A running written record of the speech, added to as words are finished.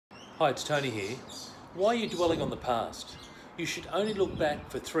Hi, it's Tony here. Why are you dwelling on the past? You should only look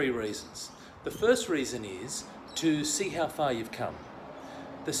back for three reasons. The first reason is to see how far you've come.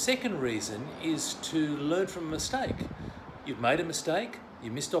 The second reason is to learn from a mistake. You've made a mistake,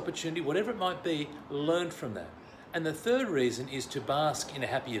 you missed opportunity, whatever it might be, learn from that. And the third reason is to bask in a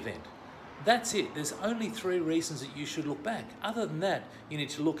happy event. That's it. There's only three reasons that you should look back. Other than that, you need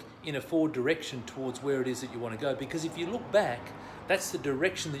to look in a forward direction towards where it is that you want to go. Because if you look back, that's the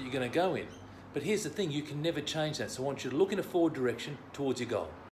direction that you're going to go in. But here's the thing, you can never change that. So I want you to look in a forward direction towards your goal.